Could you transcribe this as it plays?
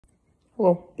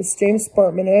Hello, it's James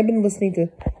Sparkman, and I've been listening to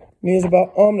news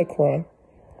about omicron.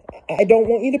 I don't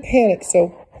want you to panic,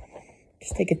 so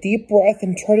just take a deep breath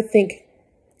and try to think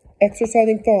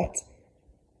exercising thoughts.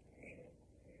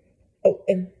 Oh,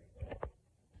 and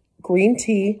green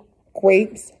tea,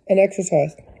 grapes, and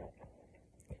exercise.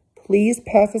 Please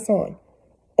pass this on.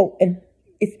 Oh, and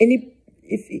if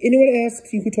anyone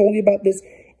asks you who told you about this,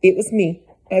 it was me.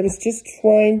 I was just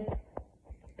trying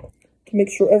to make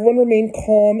sure everyone remained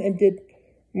calm and did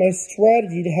my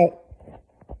strategy to help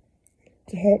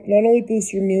not only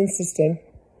boost your immune system,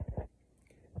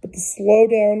 but to slow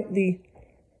down the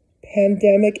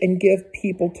pandemic and give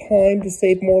people time to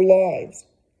save more lives.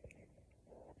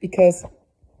 Because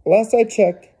last I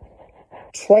checked,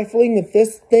 trifling with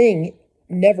this thing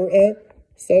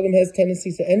seldom has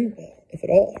tendencies to end well, if at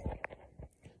all.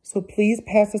 So please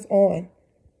pass this on.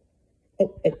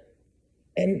 Oh,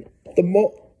 and the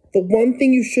one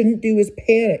thing you shouldn't do is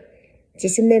panic.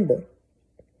 Just remember,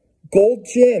 Gold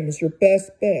Gym is your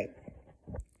best bet.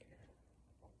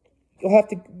 You'll have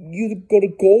to go to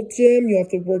Gold Gym. You have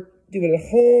to do it at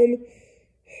home.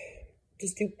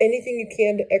 Just do anything you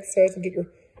can to exercise and get your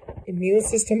immune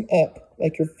system up,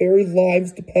 like your very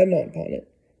lives depend upon it.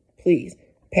 Please,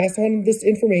 pass on this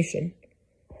information.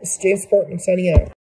 This is James Sparkman signing out.